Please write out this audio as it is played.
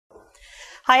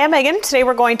Hi, I'm Megan. Today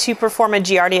we're going to perform a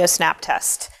Giardia SNAP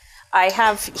test. I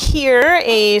have here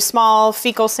a small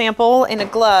fecal sample in a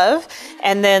glove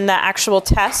and then the actual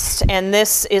test, and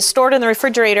this is stored in the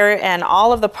refrigerator, and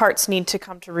all of the parts need to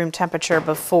come to room temperature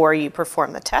before you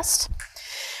perform the test.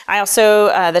 I also,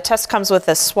 the test comes with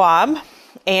a swab,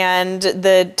 and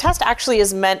the test actually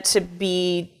is meant to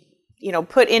be,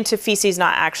 put into feces,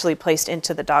 not actually placed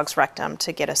into the dog's rectum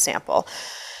to get a sample.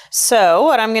 So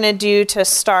what I'm going to do to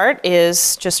start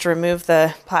is just remove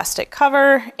the plastic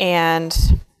cover and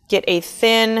get a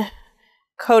thin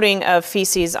coating of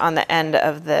feces on the end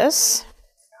of this.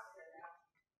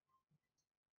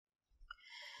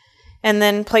 And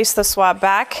then place the swab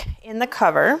back in the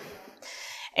cover.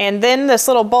 And then this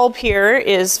little bulb here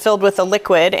is filled with a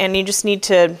liquid, and you just need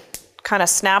to kind of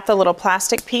snap the little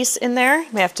plastic piece in there.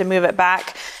 You may have to move it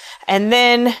back. And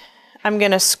then I'm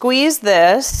going to squeeze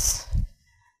this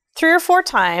 3 or 4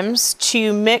 times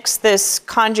to mix this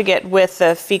conjugate with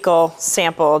the fecal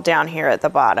sample down here at the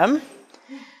bottom.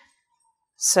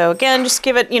 So again, just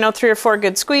give it, 3 or 4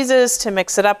 good squeezes to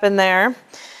mix it up in there.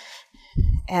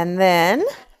 And then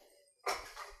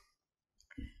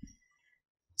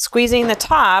squeezing the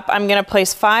top, I'm going to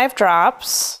place 5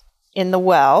 drops in the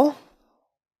well.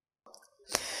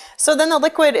 So then the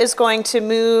liquid is going to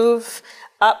move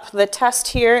up the test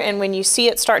here, and when you see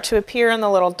it start to appear in the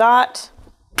little dot,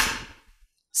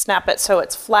 snap it so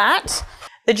it's flat.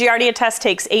 The Giardia test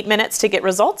takes 8 minutes to get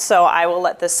results, so I will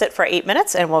let this sit for 8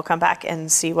 minutes and we'll come back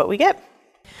and see what we get.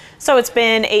 So it's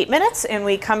been 8 minutes and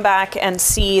we come back and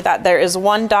see that there is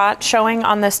 1 dot showing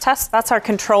on this test. That's our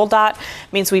control dot.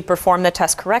 It means we performed the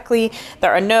test correctly.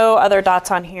 There are no other dots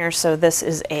on here, so this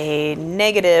is a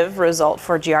negative result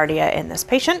for Giardia in this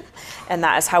patient, and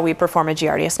that is how we perform a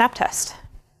Giardia SNAP test.